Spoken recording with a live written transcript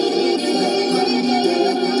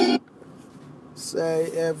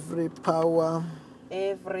say every power,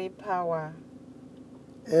 every power,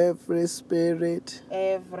 every spirit,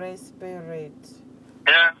 every spirit,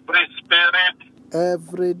 every spirit,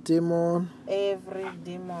 every demon, every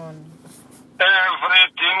demon, every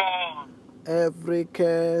demon, every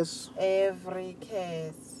curse, every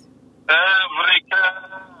curse, every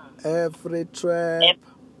curse, every trap,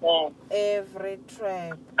 every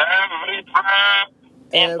trap, every trap,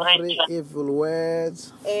 every evil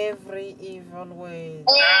words, every evil word,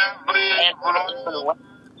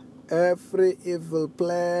 every evil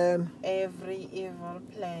plan, every evil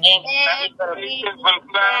plan, every evil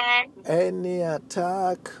plan, any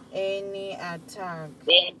attack, any attack,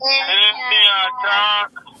 any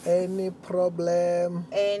attack, any problem,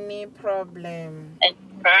 any problem,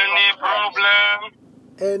 any problem,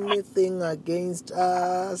 anything against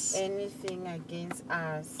us, anything against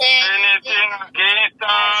us, anything against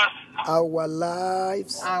us, our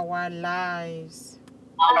lives, our lives,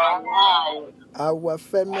 our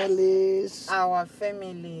families, our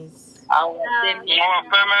families, our family,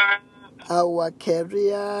 our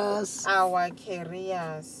careers, our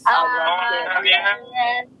careers,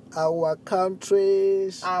 our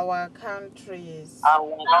countries, our countries,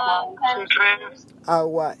 our countries,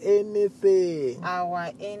 our anything.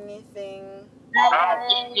 our anything,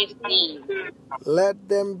 Let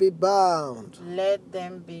them be bound. let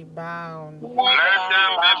them be bound. let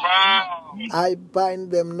them be bound. I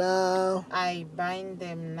bind them now. I bind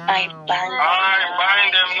them now. I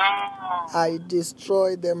bind them now. I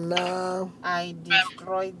destroy them now. I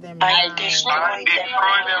destroy them I now. destroy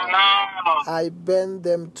them now. I bend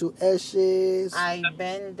them to ashes. I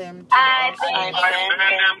bend them to I ashes.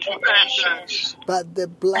 bend them to ashes. But the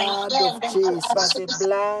blood of But Jesus, the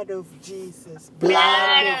blood of Jesus,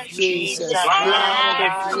 blood of Jesus, blood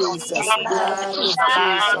of Jesus, blood of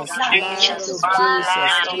Jesus,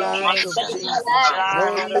 blood of Jesus,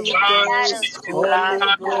 blood of Jesus. Holy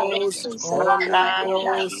Ghost, Holy Ghost, Holy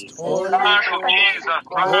Ghost, Holy Blood of Ghost, Jesus,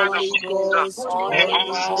 blood of Holy Jesus, Ghost, Holy Holy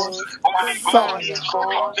Ghost, Ghost, Holy fire, Ghost,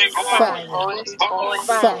 Holy Ghost, fire, Holy Ghost,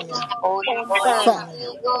 fire, Holy Ghost,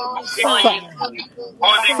 fire, fire,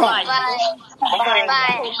 Holy fire.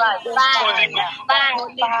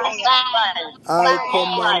 I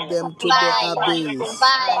command them to the abyss.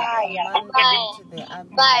 I command them to the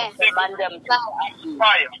abyss.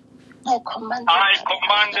 fire. I command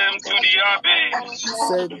them to the abyss.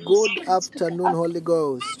 Say good afternoon, Holy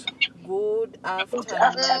Ghost. Good afternoon,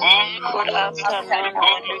 Good afternoon,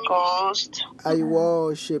 Holy Ghost. I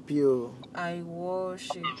worship you. I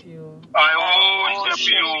worship you. I worship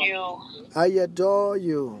you. I adore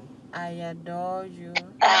you. I adore you.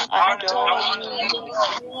 I adore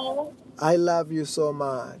you. I love you so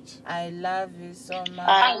much. I love you so much.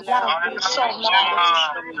 I love you so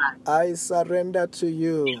much. I surrender to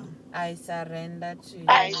you. I surrender to you.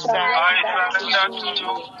 I surrender to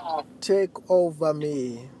you. Take over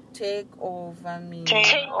me. Take over me.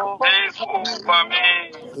 Take over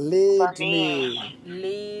me. Lead me.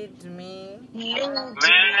 Lead me. Lead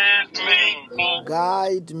me.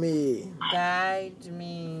 Guide me. Guide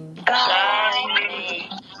me. Guide me.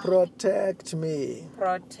 Protect me.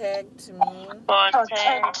 Protect me.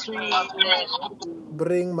 Protect me.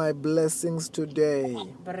 Bring my blessings today.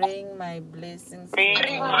 Bring my blessings Bring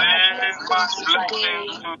today. my blessings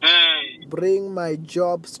today. Bring my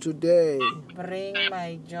jobs today. Bring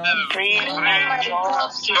my job Bring my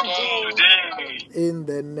jobs today. In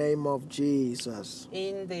the name of Jesus.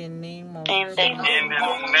 in the name of In the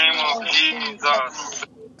name of Jesus.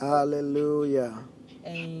 Hallelujah.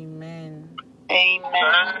 Amen.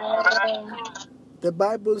 Amen. The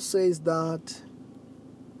Bible says that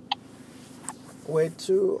where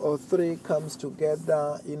 2 or 3 comes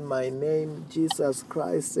together in my name, Jesus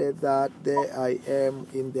Christ said that there I am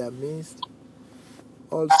in their midst.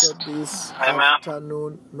 Also this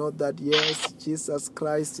afternoon, know that yes, Jesus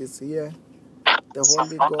Christ is here. The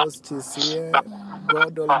Holy Ghost is here.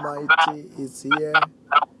 God Almighty is here.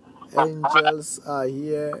 Angels are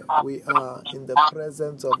here. We are in the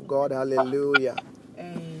presence of God. Hallelujah.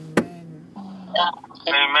 Amen.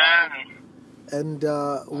 Amen. And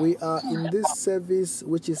we are in this service,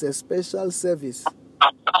 which is a special service.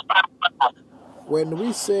 When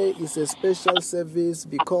we say it's a special service,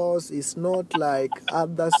 because it's not like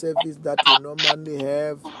other service that we normally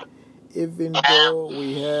have, even though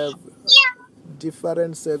we have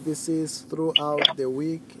different services throughout the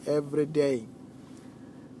week, every day.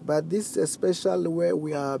 But this is a special way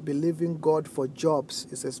we are believing God for jobs.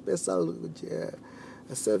 It's a special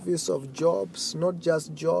a service of jobs, not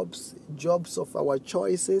just jobs, jobs of our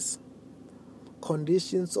choices,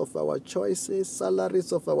 conditions of our choices,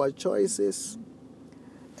 salaries of our choices,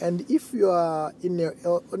 And if you are in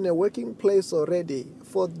a working place already,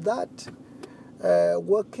 for that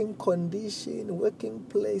working condition, working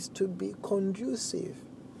place to be conducive,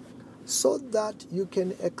 so that you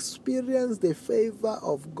can experience the favor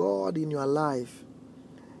of God in your life.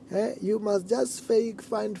 You must just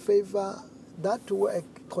find favor. That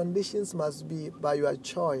work conditions must be by your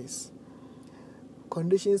choice.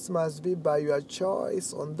 Conditions must be by your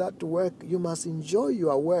choice on that work. You must enjoy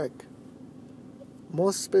your work.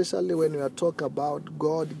 Most especially when we are talking about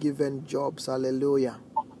God-given jobs. Hallelujah.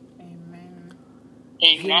 Amen.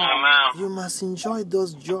 You must enjoy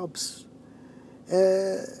those jobs.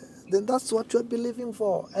 Then that's what we're believing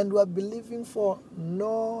for. And we're believing for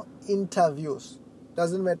no interviews.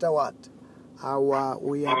 Doesn't matter what.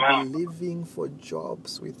 We are believing for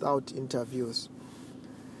jobs without interviews.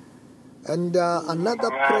 And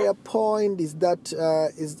another prayer point is that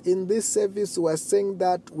is in this service we're saying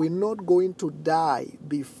that we're not going to die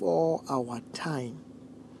before our time.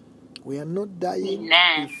 We are not dying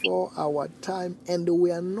before our time, and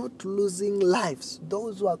we are not losing lives.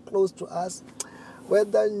 Those who are close to us,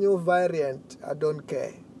 whether new variant, I don't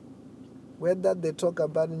care. Whether they talk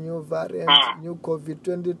about new variant, new COVID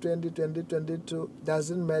 2020, 2022,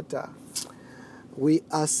 doesn't matter. We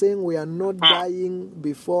are saying we are not dying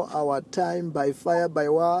before our time by fire, by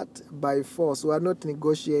what? By force. We are not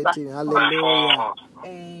negotiating. Hallelujah.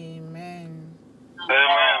 Amen.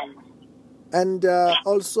 And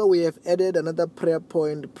also we have added another prayer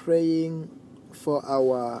point, praying for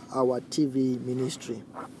our TV ministry.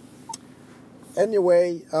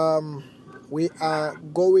 Anyway, we are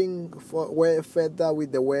going way further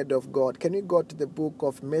with the word of God. Can you go to the book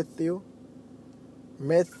of Matthew?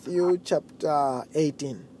 Matthew chapter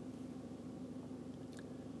 18.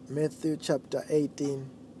 Matthew chapter 18.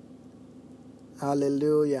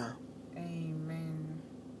 Hallelujah. Amen.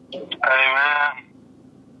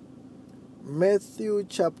 Matthew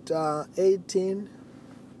chapter 18.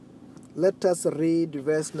 Let us read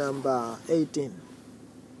verse number 18.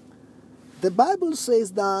 The Bible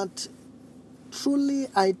says that, truly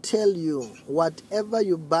I tell you, whatever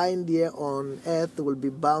you bind here on earth will be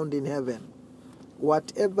bound in heaven.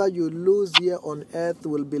 Whatever you lose here on earth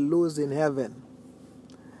will be loosed in heaven.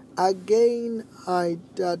 Again,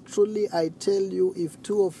 truly I tell you, if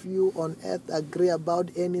two of you on earth agree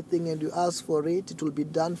about anything and you ask for it, it will be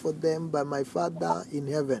done for them by my Father in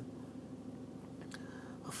heaven.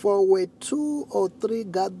 For where two or three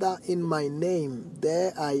gather in my name,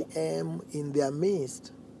 there I am in their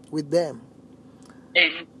midst with them.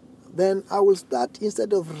 Then I will start,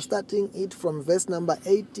 instead of starting it from verse number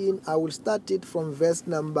 18, I will start it from verse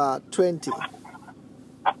number 20.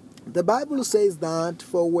 The Bible says that,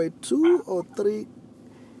 for where two or three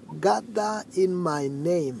gather in my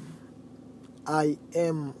name,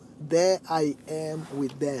 there I am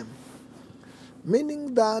with them.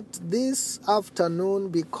 Meaning that this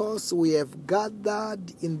afternoon, because we have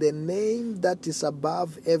gathered in the name that is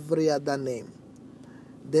above every other name,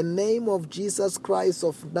 the name of Jesus Christ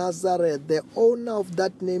of Nazareth, the owner of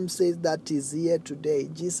that name says that is here today.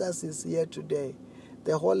 Jesus is here today.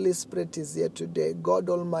 The Holy Spirit is here today. God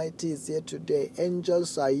Almighty is here today.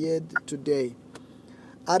 Angels are here today.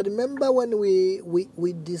 I remember when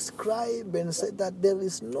we describe and say that there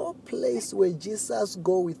is no place where Jesus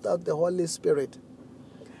goes without the Holy Spirit.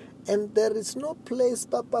 And there is no place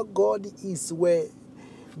Papa God is where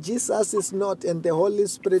Jesus is not and the Holy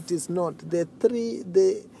Spirit is not. The three,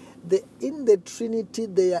 in the Trinity,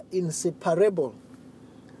 they are inseparable.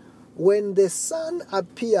 When the Son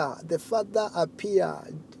appear, the Father appear,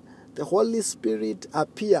 the Holy Spirit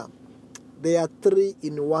appear, they are three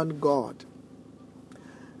in one God.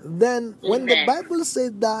 Then when the Bible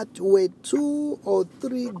says that where two or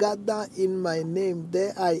three gather in my name,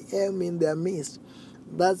 there I am in their midst,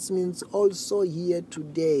 that means also here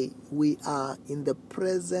today we are in the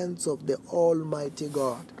presence of the Almighty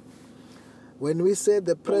God. When we say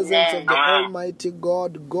the presence of the Almighty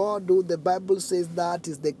God, God, who the Bible says that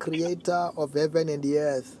is the creator of heaven and the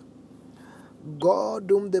earth. God,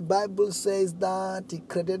 whom the Bible says that He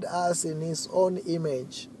created us in His own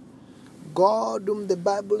image. God, whom the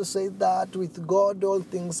Bible says that with God all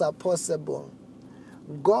things are possible.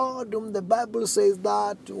 God, whom the Bible says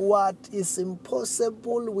that what is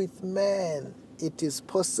impossible with man, it is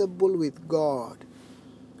possible with God.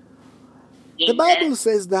 The Bible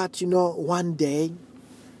says that, one day,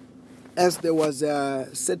 as there was a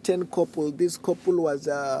certain couple, this couple was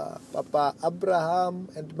Papa Abraham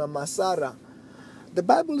and Mama Sarah. The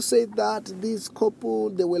Bible said that this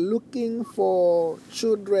couple, they were looking for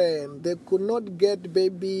children. They could not get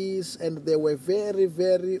babies and they were very,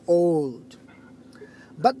 very old.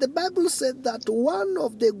 But the Bible said that one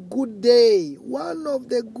of the good day,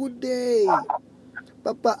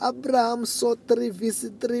 Papa Abraham saw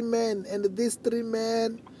three men, and these 3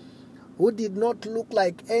 men who did not look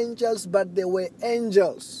like angels, but they were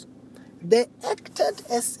angels. They acted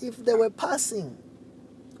as if they were passing.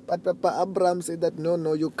 But Papa Abraham said that,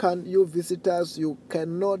 no, you can't, you visitors, you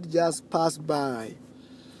cannot just pass by.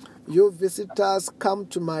 You visitors, come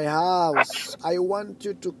to my house. I want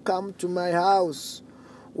you to come to my house.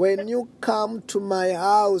 When you come to my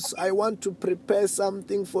house, I want to prepare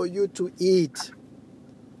something for you to eat.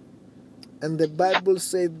 And the Bible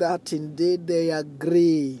said that indeed they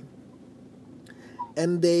agree.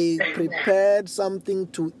 And they prepared something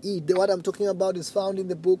to eat. What I'm talking about is found in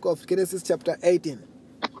the book of Genesis chapter 18.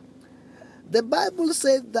 The Bible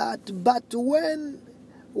said that, but when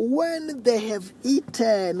they have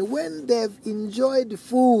eaten, when they've enjoyed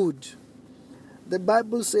food, the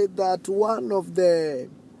Bible said that one of the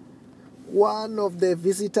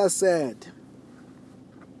visitors said,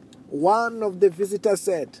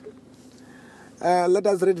 let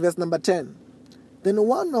us read verse number 10. Then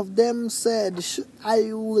one of them said,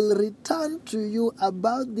 I will return to you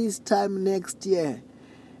about this time next year,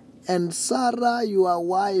 and Sarah, your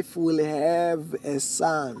wife, will have a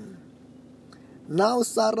son. Now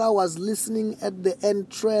Sarah was listening at the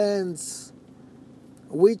entrance,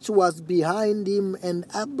 which was behind him, and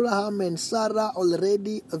Abraham and Sarah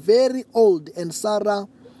already very old, and Sarah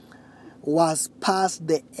was past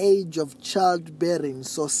the age of childbearing.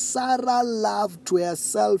 So Sarah laughed to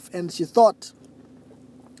herself, and she thought,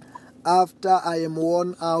 after I am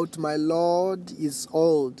worn out, my Lord is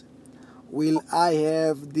old, will I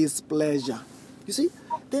have this pleasure? You see,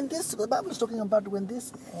 then the Bible is talking about when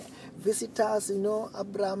these visitors,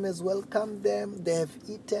 Abraham has welcomed them, they have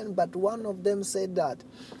eaten, but one of them said that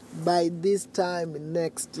by this time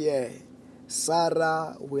next year,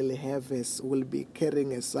 Sarah will be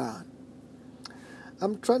carrying a son.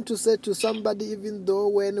 I'm trying to say to somebody, even though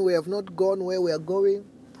when we have not gone where we are going,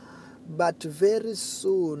 but very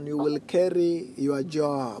soon you will carry your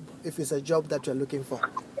job, if it's a job that you're looking for.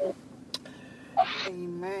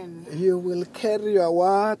 Amen. You will carry your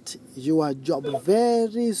what? Your job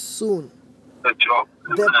very soon.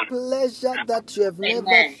 The pleasure that you have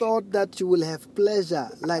never thought that you will have pleasure,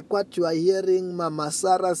 like what you are hearing Mama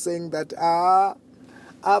Sarah saying that,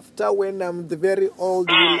 after when I'm very old,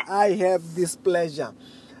 will I have this pleasure?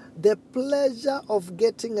 The pleasure of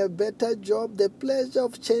getting a better job, the pleasure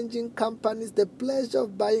of changing companies, the pleasure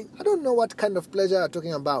of buying. I don't know what kind of pleasure you're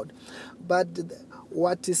talking about, but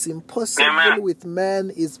what is impossible with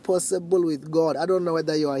man is possible with God. I don't know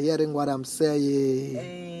whether you are hearing what I'm saying.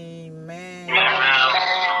 Amen.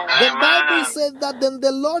 The Bible said that then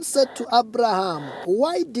the Lord said to Abraham,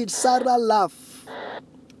 why did Sarah laugh?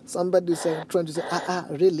 Somebody is trying to say,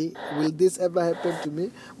 really? Will this ever happen to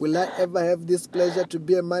me? Will I ever have this pleasure to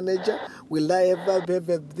be a manager? Will I ever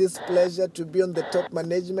have this pleasure to be on the top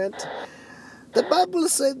management? The Bible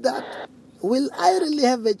said that, will I really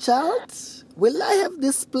have a child? Will I have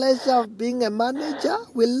this pleasure of being a manager?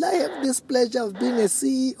 Will I have this pleasure of being a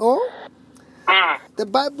CEO? The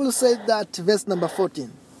Bible said that, verse number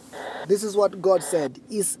 14. This is what God said.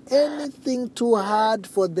 Is anything too hard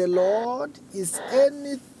for the Lord? Is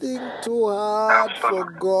anything too hard for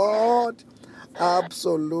God?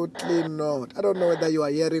 Absolutely not. I don't know whether you are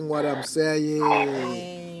hearing what I'm saying.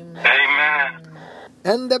 Amen.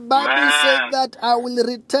 And the Bible said that I will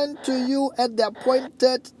return to you at the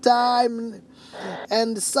appointed time,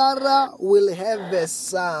 and Sarah will have a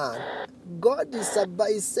son. God is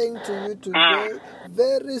saying to you today,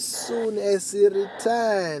 very soon as He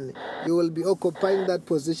returns, you will be occupying that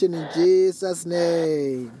position in Jesus'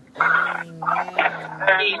 name. Amen.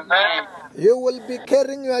 You will be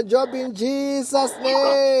carrying your job in Jesus'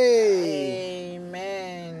 name.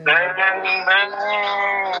 Amen.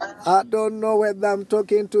 I don't know whether I'm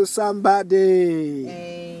talking to somebody.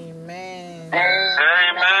 Amen. Amen.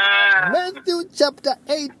 Matthew chapter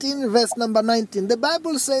 18 verse number 19. The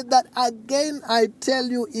Bible says that, again I tell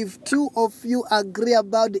you, if 2 of you agree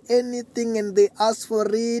about anything and they ask for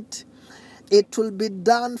it, it will be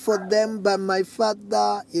done for them by my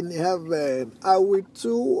Father in heaven. Are we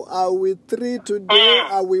 2? Are we 3 today?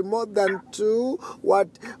 Are we more than 2? What?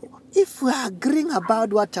 If we are agreeing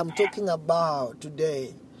about what I'm talking about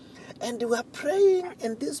today, and we are praying,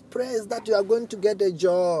 and this prayer is that you are going to get a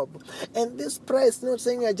job. And this prayer is not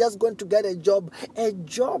saying you are just going to get a job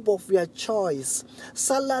of your choice,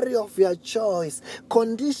 salary of your choice,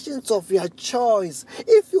 conditions of your choice.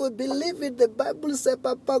 If you believe it, the Bible says,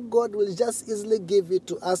 Papa God will just easily give it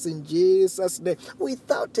to us in Jesus' name,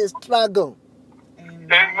 without a struggle.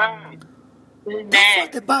 Amen. That's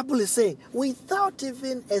what the Bible is saying. Without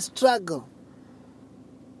even a struggle.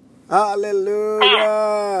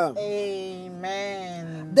 Hallelujah.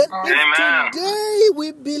 Amen. Then if today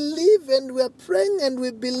we believe and we are praying and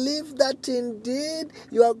we believe that indeed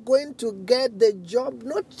you are going to get the job,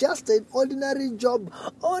 not just an ordinary job,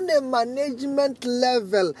 on a management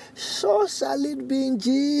level, so shall it be in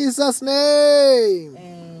Jesus' name.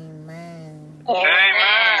 Amen.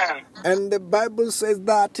 Amen. And the Bible says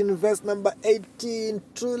that in verse number 18,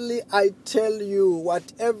 truly I tell you,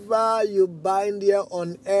 whatever you bind here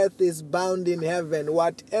on earth is bound in heaven.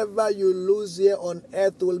 Whatever you lose here on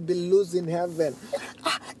earth will be loose in heaven.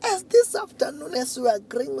 As this afternoon, as we are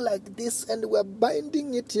agreeing like this and we are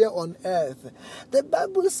binding it here on earth, the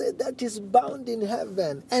Bible says that is bound in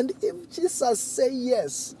heaven. And if Jesus say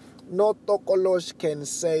yes, no tokolosh can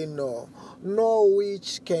say no. No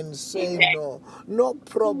witch can say no. No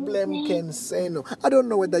problem can say no. I don't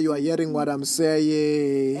know whether you are hearing what I'm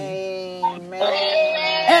saying. Amen.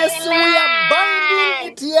 As we are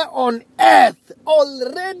binding it here on earth,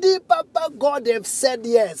 already Papa God have said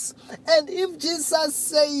yes. And if Jesus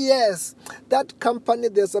say yes, that company,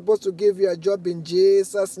 they're supposed to give you a job in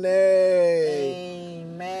Jesus'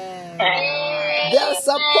 name. Amen. They are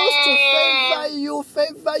supposed to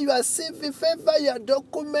favor your CV, favor your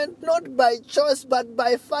document, not by choice, but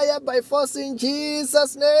by fire, by force in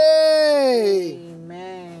Jesus' name.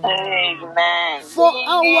 Amen. Amen. For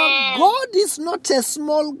our God is not a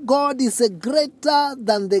small God, is a greater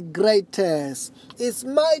than the greatest. Is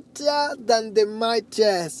mightier than the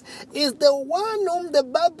mightiest. Is the one whom the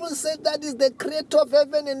Bible said that is the creator of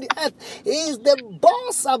heaven and the earth. He is the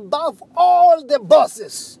boss above all the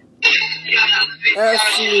bosses. As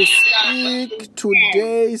we speak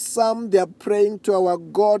today, some they are praying to our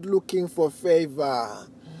God looking for favor.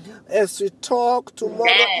 As we talk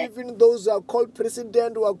tomorrow, even those who are called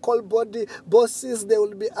president, who are called body bosses, they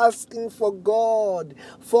will be asking for God,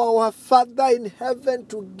 for our Father in heaven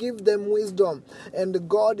to give them wisdom. And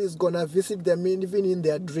God is going to visit them even in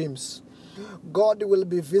their dreams. God will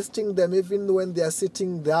be visiting them even when they are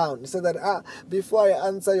sitting down. He said that, before I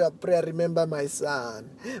answer your prayer, remember my son.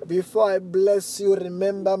 Before I bless you,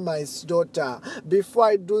 remember my daughter. Before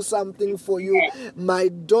I do something for you, my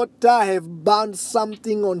daughter have bound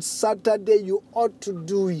something on Saturday. You ought to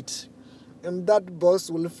do it. And that boss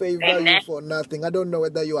will favor you for nothing. I don't know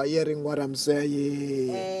whether you are hearing what I'm saying.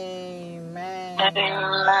 Amen.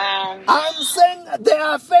 Amen. I'm saying they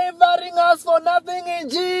are favoring us for nothing in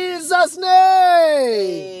Jesus'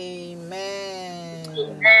 name.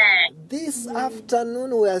 Amen. This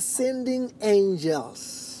afternoon we are sending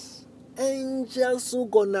angels. Angels who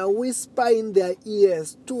gonna whisper in their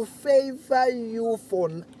ears to favor you for...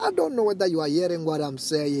 I don't know whether you are hearing what I'm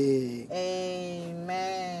saying.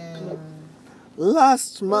 Amen.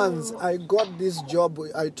 Last month I got this job.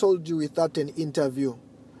 I told you without an interview.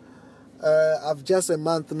 I've just a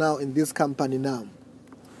month now in this company now.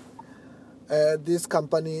 This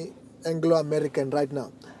company, Anglo-American right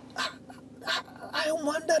now. I'm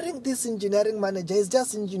wondering, this engineering manager is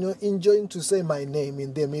just enjoying to say my name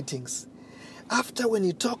in their meetings. After when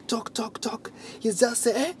you talk, he just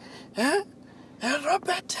say,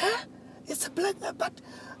 Robert, it's a black man. But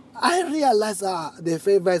I realize the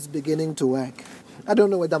favor is beginning to work. I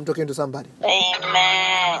don't know whether I'm talking to somebody.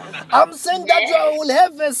 Amen. I'm saying that you will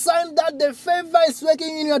have a sign that the favor is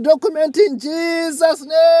working in your document in Jesus'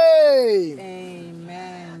 name.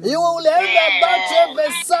 Amen. You will have about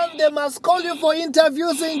every son. They must call you for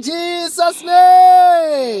interviews in Jesus'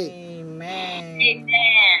 name. Amen.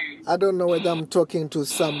 I don't know whether I'm talking to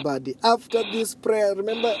somebody. After this prayer,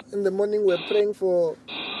 remember in the morning we're praying for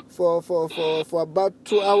about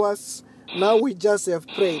 2 hours. Now we just have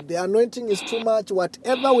prayed. The anointing is too much.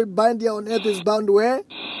 Whatever we bind here on earth is bound where?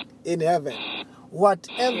 In heaven.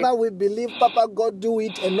 Whatever we believe Papa God do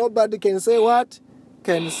it, and nobody can say what?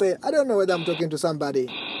 Can say. I don't know whether I'm talking to somebody.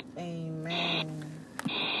 Amen.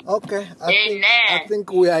 Okay. I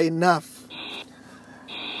think we are enough.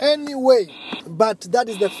 Anyway, but that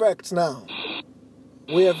is the fact now.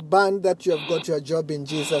 We have bound that you have got your job in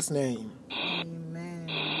Jesus' name.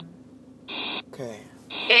 Amen. Okay.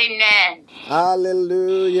 Amen.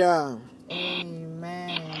 Hallelujah.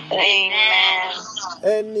 Amen. Amen.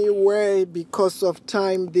 Anyway, because of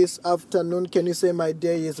time this afternoon, can you say my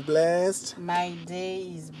day is blessed? My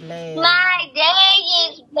day is blessed. My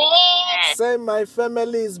day is blessed. Say my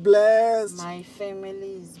family is blessed. My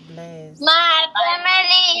family is blessed. My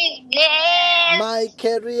family is blessed. My My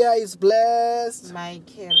career is blessed. My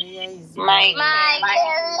career is My blessed.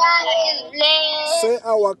 career is blessed. Say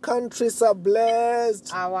our countries are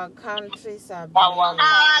blessed. Our countries are Our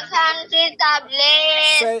blessed. countries are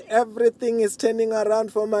blessed. Say everything is turning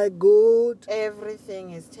around for my good.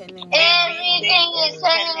 Everything is turning Everything is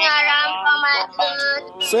turning around for my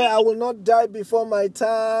good. Say I will not die before my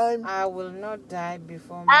time. I will not die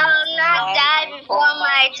before I my will not die before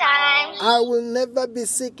my time. I will never be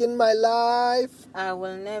sick in my life. I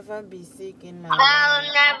will never be sick in my I life.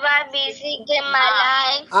 will never be sick in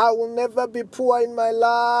my life. I will never be poor in my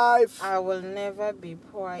life. I will never be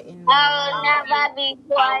poor in my I will life. never be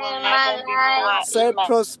poor in my life. Say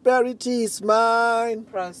prosperity is mine.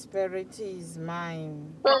 Prosperity is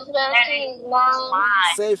mine. Prosperity is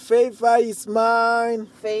mine. Say favor is mine.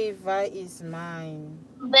 Favor is mine.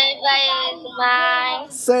 Favor is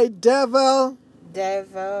mine. Say devil,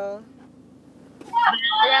 Devil,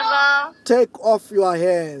 Devil, take off your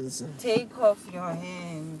hands take off your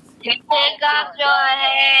hands take off your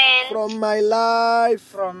hands from my life,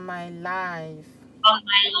 from my life, from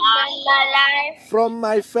my life, from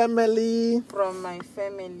my family, from my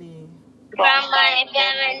family, from my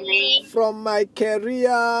family, from my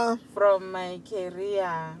career, from my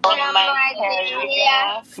career, from my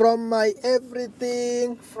career, from my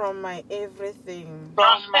everything. from my everything.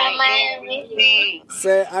 from my everything.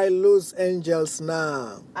 Say I lose angels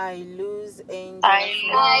now. I lose angels. I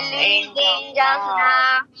lose angels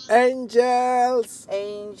now. Angels,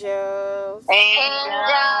 Angels,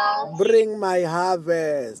 Angels, bring my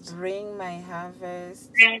harvest, bring my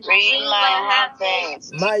harvest, bring my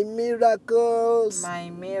harvest. my miracles, my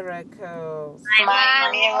miracles, My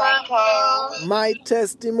miracles, my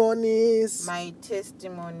testimonies, my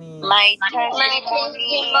testimony, my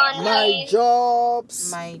testimony, my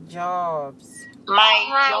jobs, my jobs, my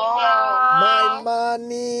my joy,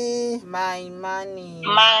 money. my money.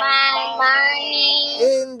 my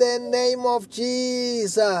money. In the name of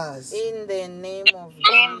Jesus. In the name of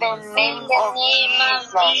In the name of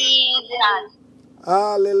Jesus.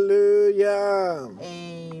 Hallelujah.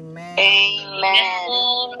 Amen. Amen.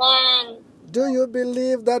 Amen. Do you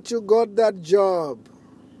believe that you got that job?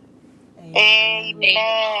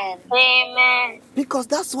 Amen. Amen. Because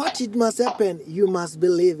that's what it must happen. You must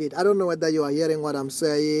believe it. I don't know whether you are hearing what I'm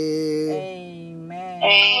saying. Amen.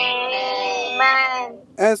 Amen.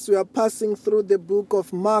 As we are passing through the book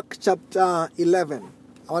of Mark chapter 11,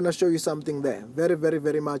 I want to show you something there. Very, very,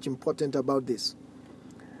 very much important about this.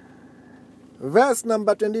 Verse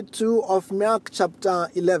number 22 of Mark chapter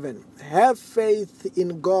 11. Have faith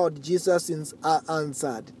in God, Jesus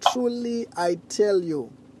answered. Truly I tell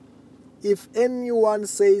you, if anyone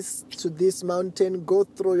says to this mountain, go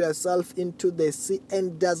throw yourself into the sea,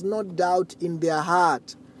 and does not doubt in their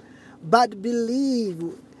heart, but believe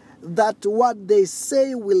that what they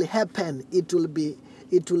say will happen, it will be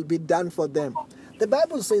done for them. The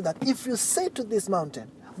Bible says that if you say to this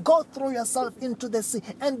mountain, go throw yourself into the sea,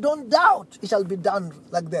 and don't doubt, it shall be done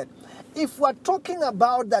like that. If we're talking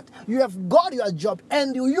about that you have got your job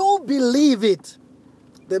and you believe it,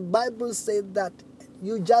 the Bible says that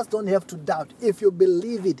you just don't have to doubt. If you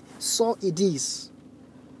believe it, so it is.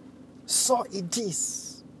 So it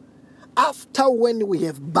is. After when we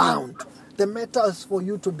have bound, the matter is for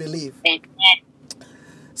you to believe.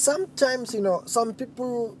 Sometimes, some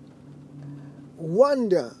people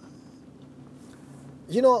wonder,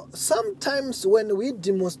 sometimes when we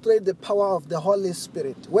demonstrate the power of the Holy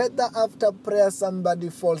Spirit, whether after prayer somebody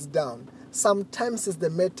falls down, sometimes it's the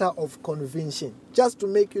matter of conviction, just to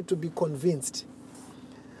make you to be convinced.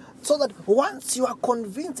 So that once you are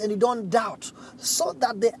convinced and you don't doubt, so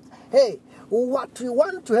that what we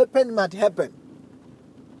want to happen might happen.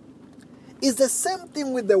 It's the same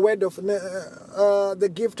thing with the word of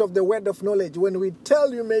the gift of the word of knowledge. When we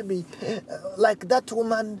tell you, maybe like that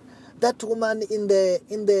woman in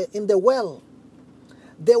the well,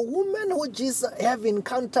 the woman who Jesus have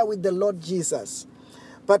encounter with the Lord Jesus,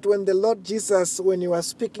 but when the Lord Jesus, when he was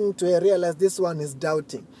speaking to her, realized this one is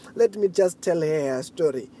doubting. Let me just tell her a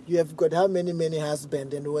story. You have got how many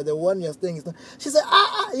husbands, and the one you're staying is not. She said,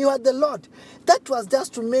 you are the Lord. That was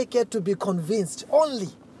just to make her to be convinced only.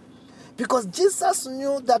 Because Jesus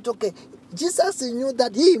knew that, Jesus knew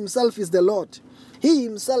that he himself is the Lord. He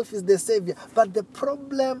himself is the Savior. But the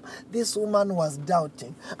problem, this woman was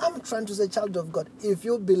doubting. I'm trying to say, child of God, if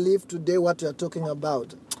you believe today what you're talking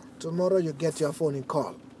about, tomorrow you get your phone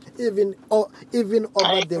call. Even over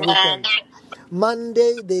the weekend.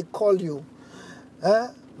 Monday they call you.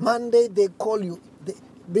 Monday they call you.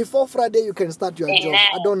 Before Friday you can start your job.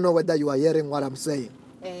 I don't know whether you are hearing what I'm saying.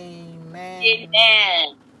 Amen.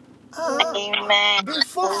 Amen. Amen.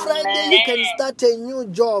 Before Friday, you can start a new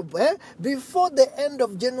job. Before the end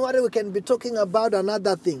of January, we can be talking about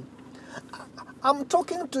another thing. I'm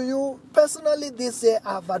talking to you personally this year.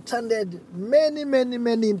 I've attended many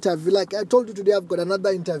interviews. Like I told you today, I've got another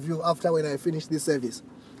interview after when I finish this service.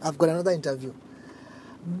 I've got another interview.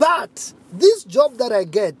 But this job that I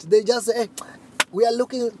get, they just say, hey, we are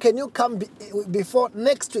looking, can you come before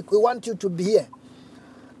next week? We want you to be here.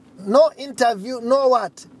 No interview, no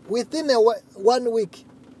what. Within 1 week,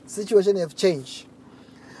 situation have changed.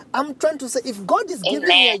 I'm trying to say, if God is giving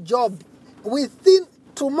you a job, within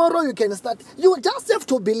tomorrow you can start. You just have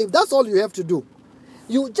to believe. That's all you have to do.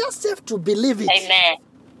 You just have to believe it. Amen.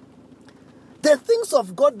 The things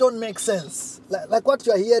of God don't make sense. Like what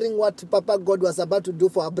you are hearing, what Papa God was about to do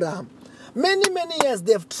for Abraham. Many years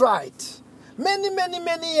they've tried.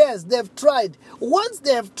 Many years they've tried. Once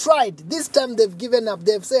they have tried, this time they've given up.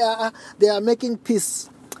 They've said, they are making peace.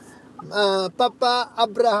 Papa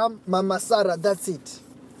Abraham, Mama Sarah, that's it.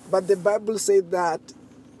 But the Bible said that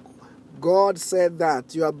God said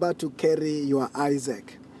that you are about to carry your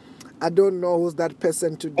Isaac. I don't know who's that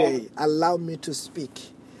person today. Allow me to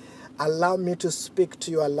speak. Allow me to speak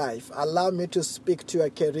to your life. Allow me to speak to your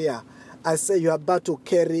career. I say you are about to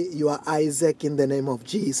carry your Isaac in the name of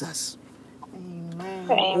Jesus. Amen.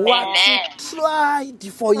 What you tried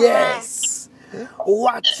for years,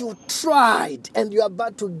 what you tried, and you're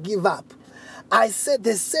about to give up. I said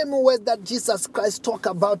the same word that Jesus Christ talked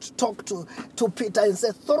to Peter and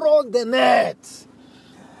said, throw the net.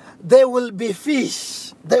 There will be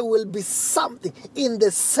fish. There will be something in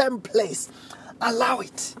the same place. Allow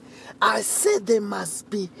it. I said there must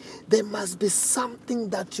be something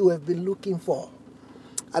that you have been looking for.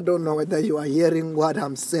 I don't know whether you are hearing what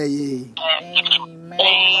I'm saying. Amen.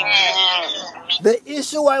 The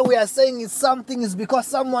issue why we are saying is something is because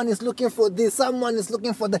someone is looking for this, someone is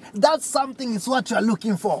looking for that. That something is what you are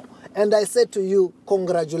looking for. And I say to you,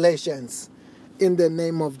 congratulations. In the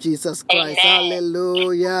name of Jesus Christ. Amen.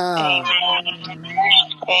 Hallelujah.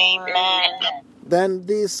 Amen. Then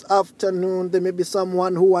this afternoon, there may be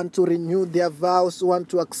someone who want to renew their vows, who want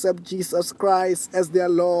to accept Jesus Christ as their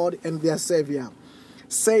Lord and their Savior.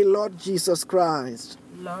 Say, Lord Jesus Christ.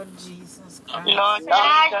 Lord Jesus Christ. Lord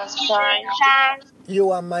Jesus Christ.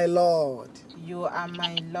 You are my Lord. You are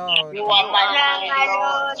my Lord. You are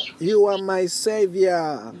my Lord. You are my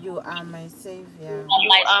Savior. You are my Savior.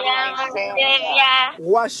 You are my Savior.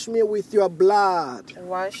 Wash me with your blood.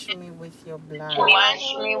 Wash me with your blood.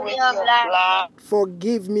 Wash me with your blood.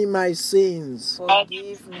 Forgive me my sins.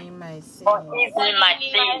 Forgive me my sins. Forgive me my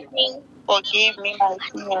sins. Forgive me my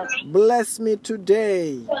sins. Bless me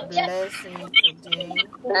today. Bless me today.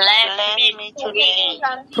 Bless me today.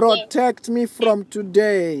 Protect me from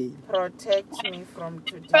today. Protect me from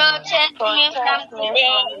today. Protect me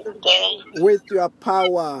from today. With your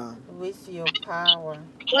power. With your power.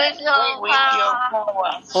 With your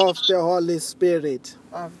power. Of the Holy Spirit.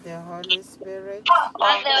 Of the Holy Spirit.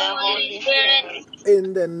 Of the Holy Spirit.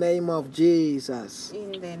 In the name of Jesus.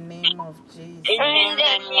 In the name of Jesus. In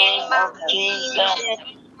the name of Jesus.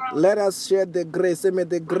 Let us share the grace. May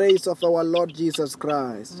the grace of our Lord Jesus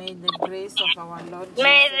Christ. May the grace of our Lord Jesus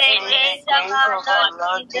May the grace of our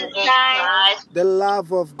Lord Jesus Christ. The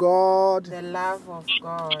love of God. the love of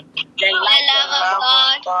God. The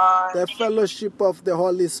love of God. The fellowship of the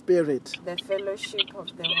Holy Spirit. The fellowship of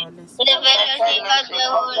the Holy The Spirit. fellowship of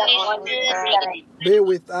the Holy Spirit. Be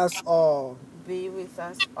with us all. Be with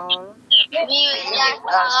us all. Be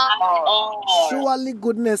with us all. Surely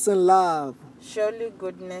goodness and love Surely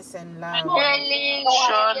goodness and love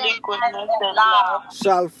Surely goodness and love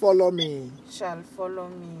shall follow me shall follow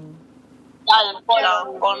me shall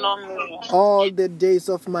follow me all the days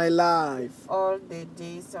of my life, all the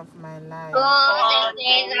days of my life. all the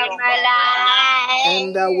days of my life.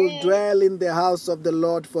 and I will dwell in the house of the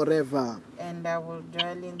Lord forever. And I will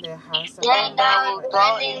dwell in the house of And the I will Lord.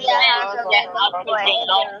 dwell in the house of the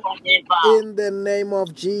Lord. In the name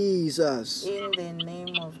of Jesus. In the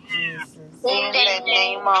name of Jesus. In the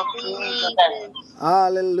name of Jesus.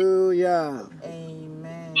 Hallelujah.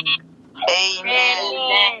 Amen.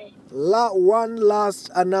 Amen. One last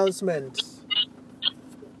announcement.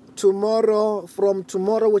 From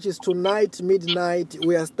tomorrow, which is tonight, midnight,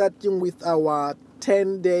 we are starting with our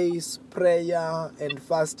 10 days prayer and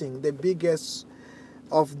fasting, the biggest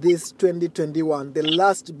of this 2021, the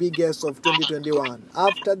last biggest of 2021.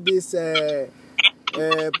 After this 10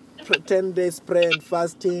 days prayer and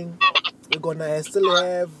fasting, we're gonna still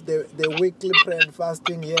have the weekly prayer and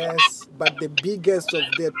fasting, yes, but the biggest of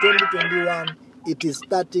the 2021, it is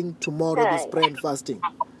starting tomorrow, this prayer and fasting.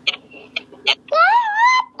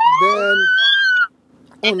 Then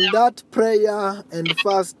on that prayer and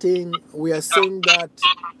fasting, we are saying that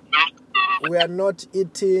we are not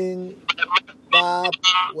eating pap,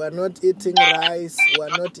 we are not eating rice, we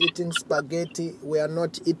are not eating spaghetti, we are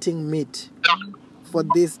not eating meat for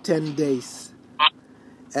these 10 days.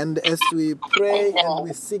 And as we pray and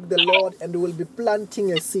we seek the Lord, and we will be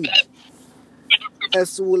planting a seed.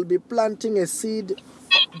 As we will be planting a seed,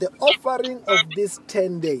 the offering of these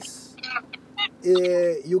 10 days,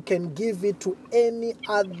 you can give it to any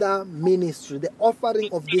other ministry. The offering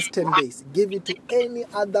of these 10 days, give it to any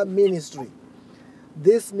other ministry.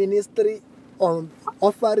 This ministry, on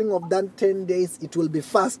offering of that 10 days, it will be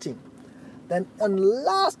fasting. Then on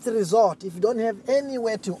last resort, if you don't have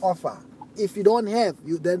anywhere to offer, if you don't have,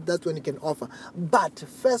 then that's when you can offer. But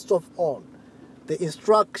first of all, the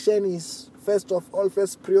instruction is, first of all,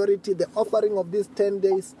 first priority, the offering of these 10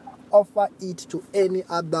 days, offer it to any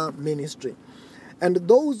other ministry. And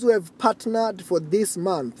those who have partnered for this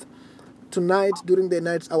month, tonight during the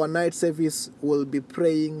night, our night service will be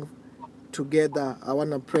praying together. I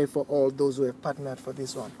want to pray for all those who have partnered for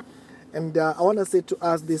this one. And I want to say to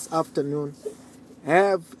us this afternoon,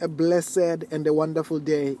 have a blessed and a wonderful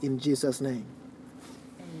day in Jesus' name.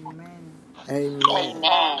 Amen. Amen.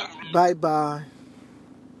 Amen. Bye-bye.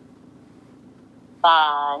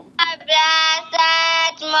 Bye. A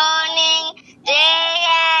blessed morning, day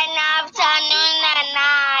and afternoon and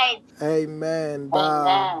night. Amen. Bye.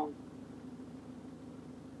 Amen.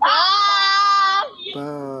 Bye.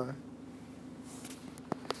 Bye.